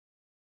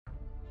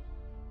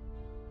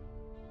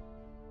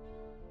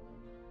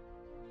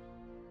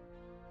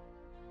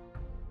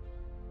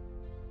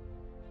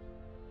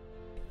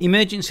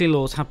Emergency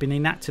laws have been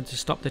enacted to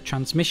stop the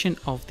transmission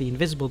of the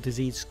invisible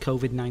disease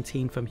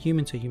COVID-19 from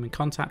human to human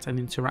contact and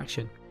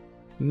interaction.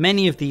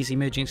 Many of these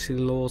emergency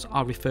laws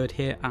are referred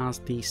here as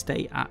the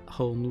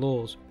stay-at-home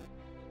laws.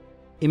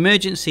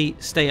 Emergency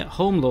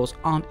stay-at-home laws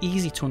aren't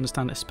easy to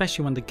understand,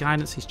 especially when the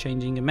guidance is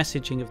changing and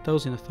messaging of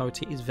those in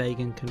authority is vague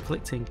and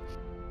conflicting.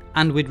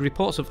 And with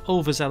reports of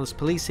overzealous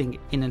policing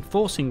in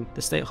enforcing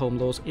the stay-at-home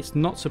laws, it's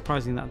not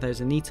surprising that there's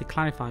a need to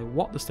clarify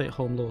what the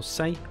stay-at-home laws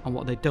say and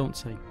what they don't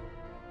say.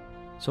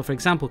 So for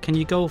example, can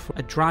you go for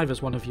a drive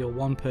as one of your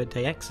 1 per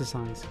day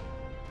exercise?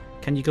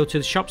 Can you go to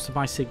the shops to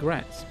buy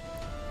cigarettes?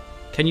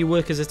 Can you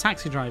work as a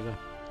taxi driver?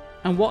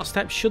 And what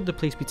steps should the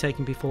police be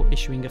taking before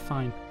issuing a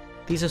fine?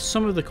 These are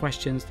some of the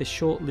questions this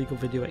short legal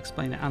video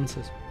explainer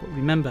answers, but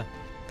remember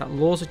that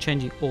laws are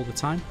changing all the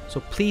time, so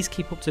please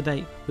keep up to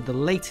date with the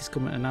latest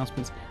government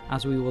announcements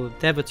as we will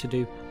endeavour to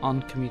do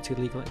on community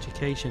legal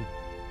education.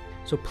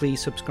 So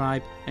please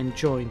subscribe and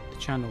join the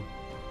channel.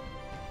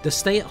 The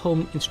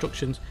stay-at-home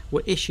instructions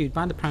were issued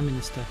by the Prime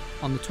Minister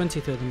on the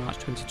 23rd of March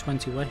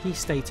 2020, where he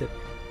stated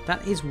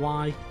that is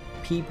why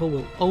people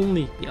will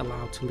only be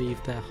allowed to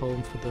leave their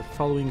home for the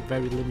following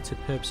very limited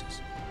purposes: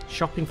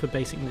 shopping for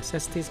basic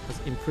necessities as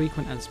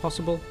infrequent as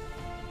possible,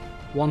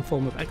 one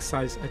form of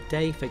exercise a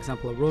day, for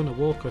example a run, a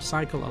walk or a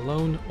cycle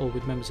alone or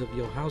with members of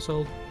your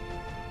household,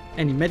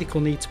 any medical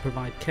need to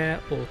provide care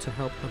or to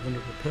help a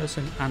vulnerable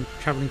person, and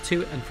travelling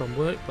to and from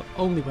work, but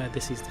only where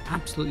this is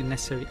absolutely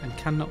necessary and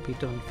cannot be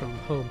done from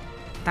home.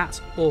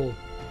 That's all.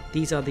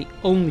 These are the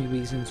only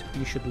reasons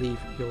you should leave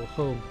your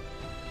home.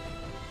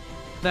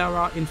 There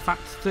are in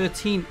fact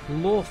 13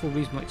 lawful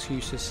reasonable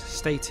excuses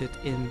stated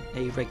in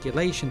a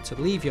regulation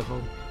to leave your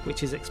home,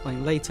 which is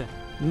explained later,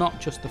 not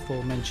just the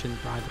 4 mentioned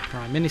by the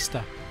Prime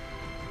Minister.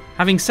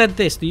 Having said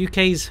this, the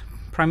UK's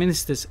Prime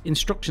Minister's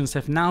instructions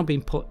have now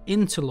been put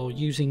into law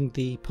using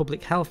the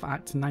Public Health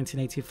Act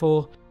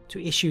 1984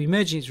 to issue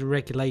emergency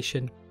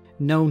regulation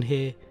known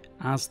here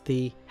as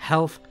the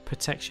Health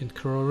Protection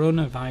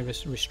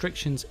Coronavirus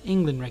Restrictions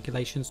England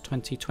Regulations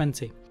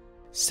 2020.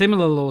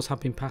 Similar laws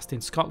have been passed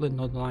in Scotland,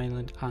 Northern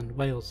Ireland and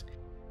Wales.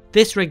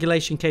 This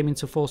regulation came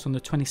into force on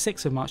the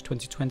 26th of March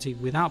 2020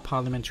 without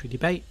parliamentary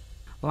debate,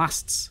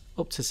 lasts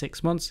up to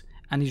 6 months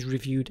and is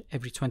reviewed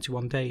every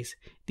 21 days.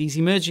 These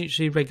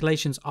emergency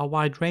regulations are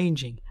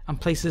wide-ranging and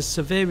places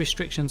severe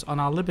restrictions on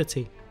our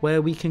liberty, where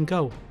we can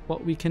go,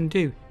 what we can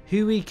do,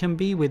 who we can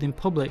be with in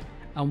public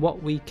and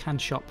what we can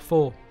shop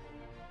for.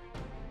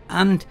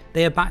 And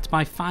they are backed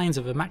by fines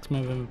of a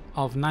maximum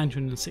of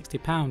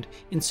 £960.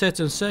 In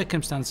certain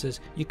circumstances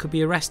you could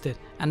be arrested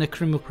and a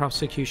criminal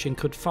prosecution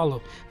could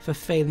follow for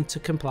failing to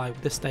comply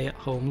with the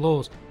stay-at-home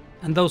laws,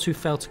 and those who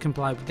fail to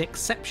comply with the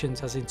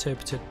exceptions as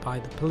interpreted by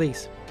the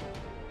police.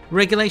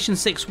 Regulation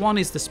 6.1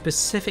 is the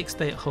specific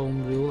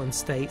stay-at-home rule and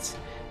states,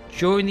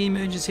 during the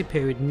emergency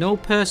period no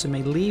person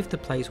may leave the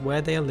place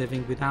where they are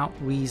living without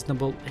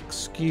reasonable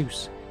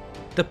excuse.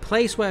 The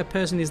place where a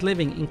person is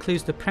living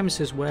includes the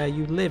premises where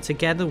you live,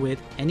 together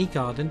with any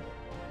garden,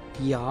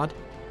 yard,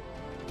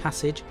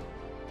 passage,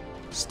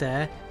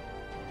 stair,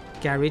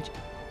 garage,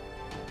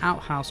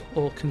 outhouse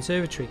or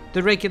conservatory.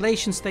 The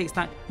regulation states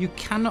that you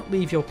cannot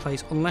leave your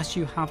place unless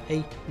you have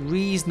a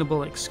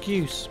reasonable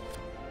excuse.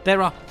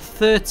 There are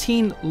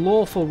 13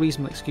 lawful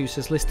reasonable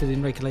excuses listed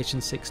in Regulation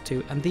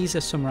 6.2, and these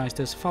are summarised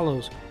as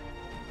follows.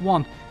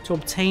 1. To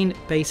obtain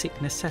basic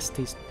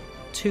necessities.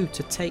 2.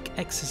 To take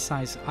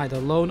exercise either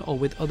alone or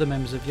with other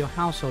members of your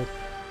household.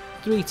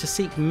 3. To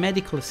seek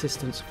medical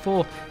assistance.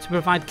 4. To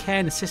provide care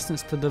and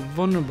assistance to the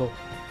vulnerable.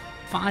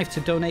 5. To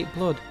donate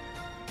blood.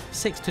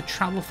 6. To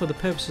travel for the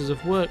purposes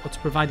of work or to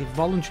provide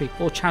voluntary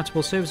or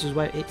charitable services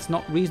where it's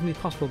not reasonably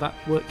possible that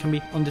work can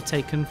be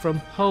undertaken from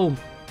home.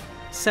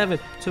 7.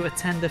 To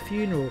attend a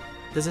funeral.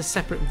 There's a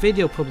separate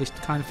video published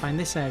clarifying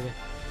this area.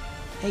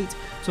 8.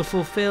 To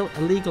fulfil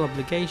a legal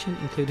obligation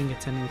including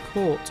attending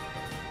court.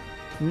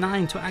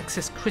 9. To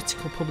access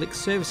critical public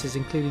services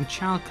including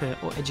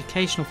childcare or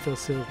educational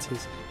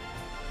facilities.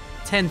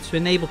 10. To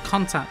enable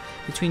contact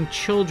between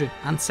children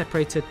and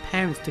separated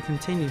parents to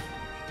continue.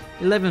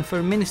 11. For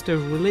a minister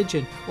of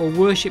religion or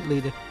worship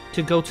leader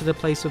to go to the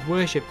place of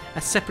worship.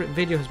 A separate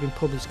video has been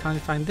published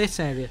clarifying this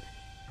area.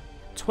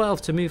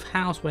 12. To move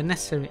house where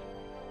necessary.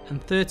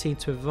 And 13.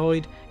 To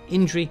avoid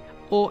injury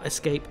or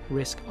escape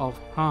risk of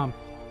harm.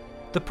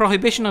 The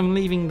prohibition on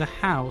leaving the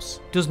house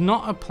does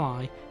not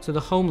apply to the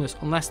homeless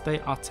unless they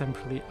are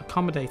temporarily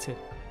accommodated.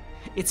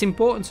 It's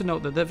important to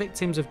note that the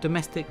victims of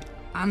domestic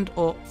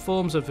and/or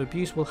forms of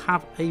abuse will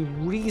have a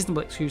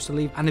reasonable excuse to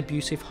leave an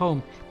abusive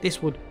home.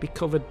 This would be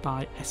covered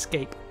by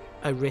escape,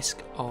 a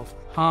risk of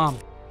harm.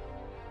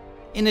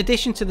 In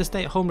addition to the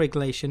stay-at-home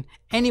regulation,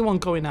 anyone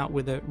going out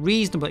with a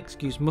reasonable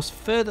excuse must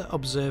further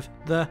observe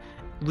the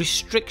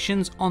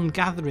restrictions on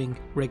gathering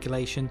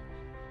regulation.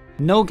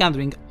 No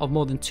gathering of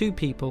more than 2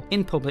 people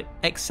in public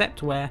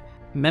except where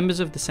members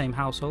of the same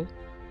household,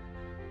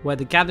 where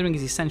the gathering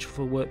is essential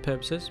for work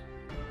purposes,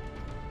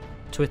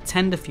 to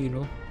attend a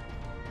funeral,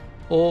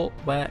 or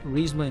where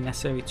reasonably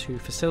necessary to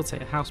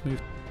facilitate a house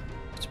move,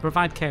 to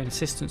provide care and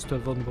assistance to a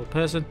vulnerable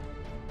person,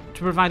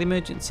 to provide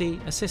emergency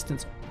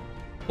assistance,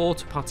 or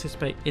to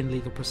participate in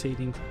legal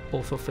proceedings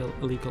or fulfill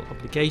a legal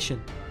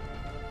obligation.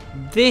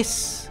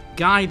 This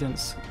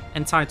guidance,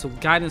 entitled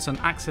Guidance on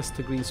Access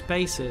to Green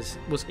Spaces,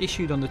 was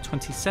issued on the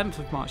 27th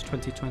of March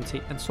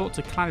 2020 and sought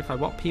to clarify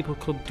what people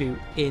could do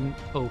in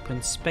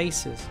open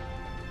spaces.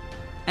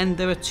 And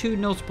there are two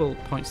notable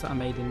points that are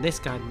made in this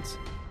guidance.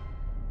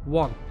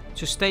 1.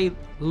 To stay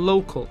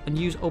local and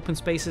use open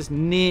spaces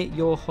near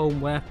your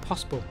home where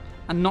possible,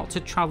 and not to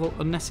travel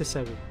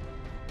unnecessarily.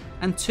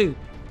 And 2.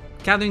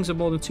 Gatherings of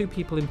more than 2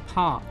 people in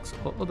parks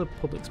or other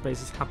public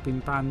spaces have been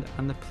banned,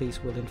 and the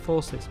police will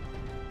enforce this.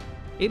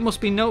 It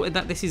must be noted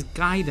that this is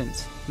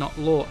guidance, not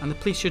law, and the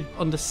police should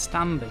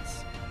understand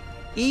this.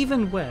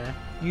 Even where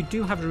you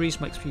do have a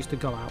reasonable excuse to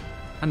go out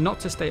and not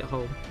to stay at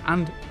home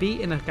and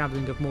be in a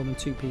gathering of more than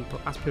 2 people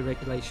as per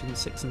regulations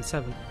 6 and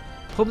 7,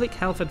 public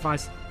health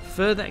advice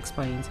further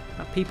explains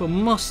that people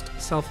must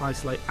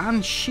self-isolate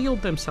and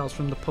shield themselves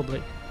from the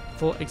public,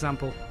 for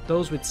example,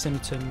 those with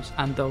symptoms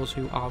and those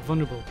who are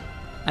vulnerable.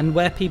 And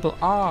where people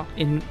are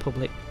in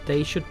public,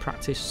 they should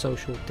practice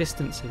social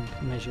distancing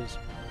measures.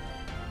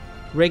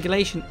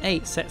 Regulation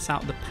 8 sets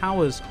out the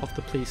powers of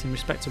the police in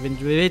respect of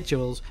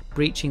individuals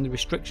breaching the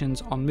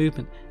restrictions on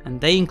movement,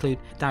 and they include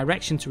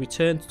direction to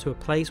return to a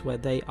place where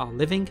they are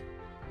living,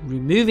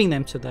 removing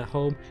them to their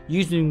home,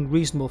 using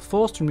reasonable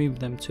force to remove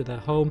them to their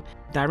home,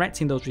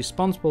 directing those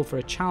responsible for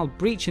a child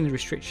breaching the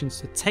restrictions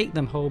to take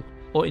them home,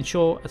 or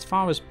ensure as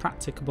far as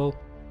practicable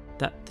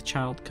that the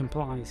child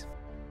complies.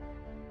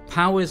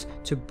 Powers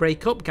to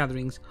break up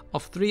gatherings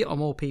of 3 or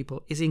more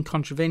people is in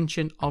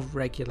contravention of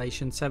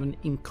Regulation 7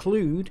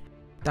 include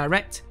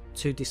direct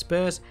to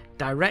disperse,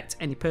 direct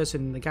any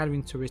person in the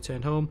gathering to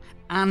return home,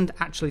 and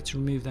actually to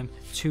remove them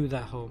to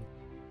their home.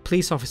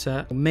 Police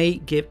officer may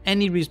give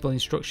any reasonable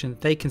instruction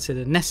they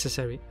consider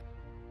necessary.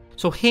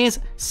 So here's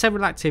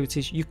several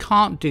activities you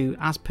can't do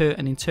as per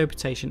an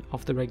interpretation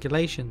of the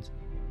regulations.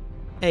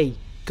 A.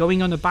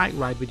 Going on a bike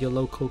ride with your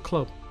local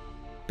club.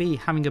 B.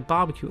 Having a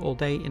barbecue all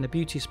day in a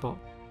beauty spot.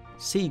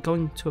 C.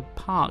 Going to a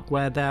park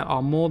where there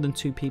are more than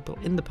 2 people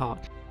in the park.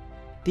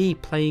 D.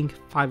 Playing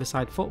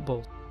five-a-side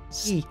football.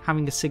 E.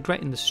 Having a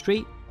cigarette in the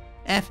street.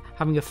 F.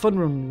 Having a fun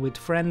run with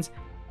friends.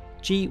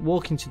 G.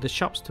 Walking to the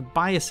shops to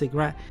buy a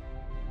cigarette.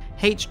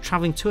 H.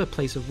 Travelling to a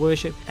place of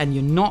worship and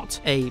you're not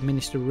a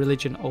minister of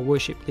religion or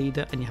worship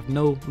leader and you have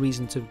no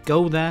reason to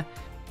go there.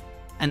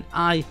 And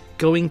I.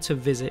 Going to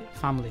visit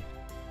family.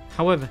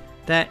 However,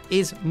 there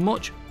is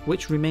much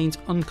which remains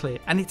unclear,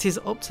 and it is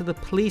up to the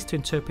police to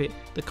interpret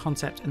the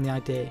concept and the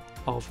idea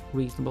of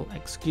reasonable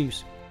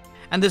excuse.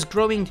 And there's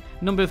growing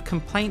number of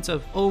complaints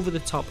of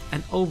over-the-top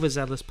and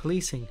overzealous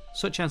policing,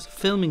 such as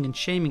filming and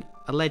shaming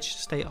alleged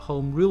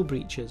stay-at-home rule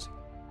breachers,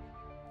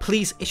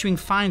 police issuing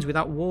fines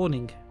without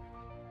warning,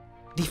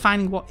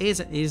 defining what is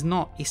and is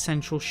not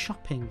essential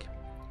shopping,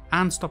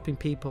 and stopping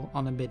people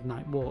on a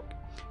midnight walk.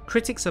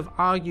 Critics have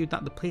argued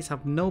that the police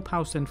have no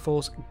power to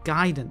enforce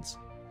guidance,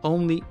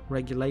 only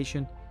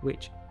regulation,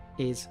 which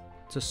is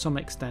to some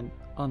extent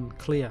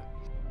unclear.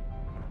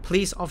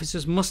 Police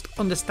officers must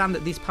understand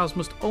that these powers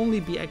must only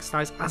be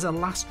exercised as a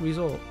last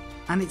resort,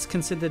 and it's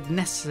considered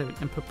necessary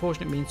and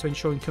proportionate means to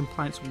ensuring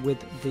compliance with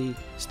the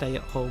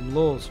stay-at-home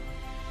laws.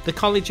 The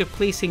College of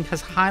Policing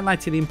has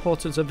highlighted the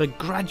importance of a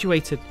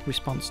graduated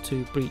response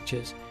to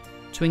breaches,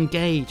 to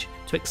engage,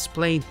 to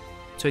explain,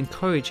 to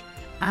encourage,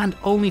 and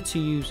only to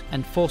use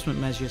enforcement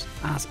measures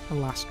as a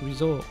last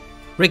resort.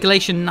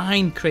 Regulation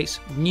 9 creates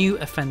new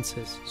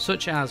offences,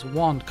 such as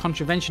 1.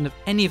 Contravention of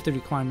any of the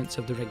requirements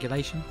of the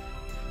regulation.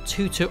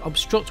 2. To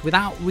obstruct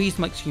without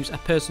reasonable excuse a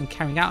person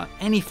carrying out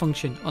any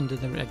function under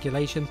the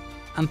regulation.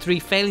 And 3.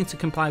 Failing to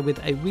comply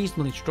with a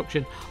reasonable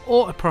instruction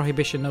or a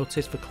prohibition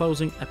notice for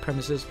closing a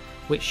premises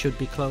which should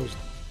be closed.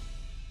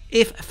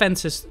 If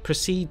offences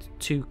proceed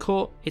to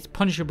court, it's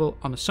punishable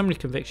on a summary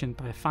conviction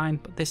by a fine,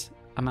 but this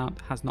amount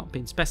has not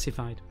been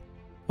specified.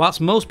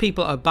 Whilst most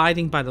people are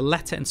abiding by the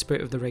letter and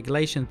spirit of the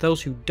regulation,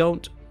 those who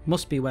don't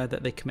must be aware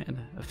that they commit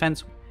an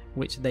offence,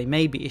 which they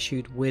may be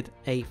issued with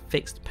a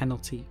fixed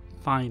penalty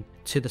fine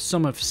to the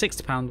sum of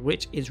 £60,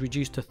 which is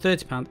reduced to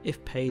 £30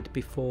 if paid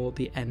before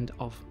the end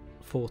of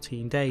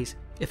 14 days.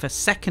 If a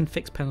second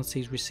fixed penalty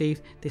is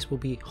received, this will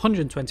be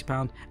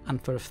 £120,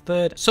 and for a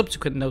third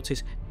subsequent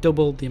notice,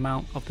 double the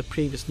amount of the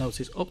previous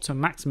notice, up to a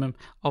maximum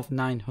of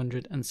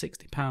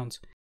 £960.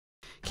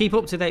 Keep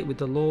up to date with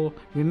the law.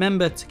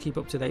 Remember to keep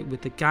up to date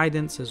with the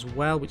guidance as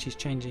well, which is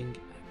changing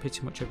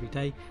pretty much every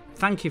day.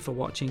 Thank you for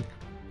watching.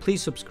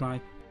 Please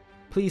subscribe,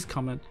 please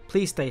comment,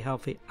 please stay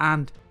healthy,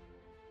 and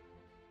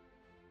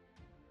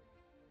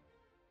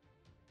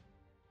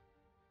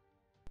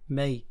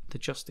may the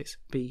justice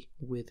be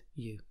with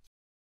you.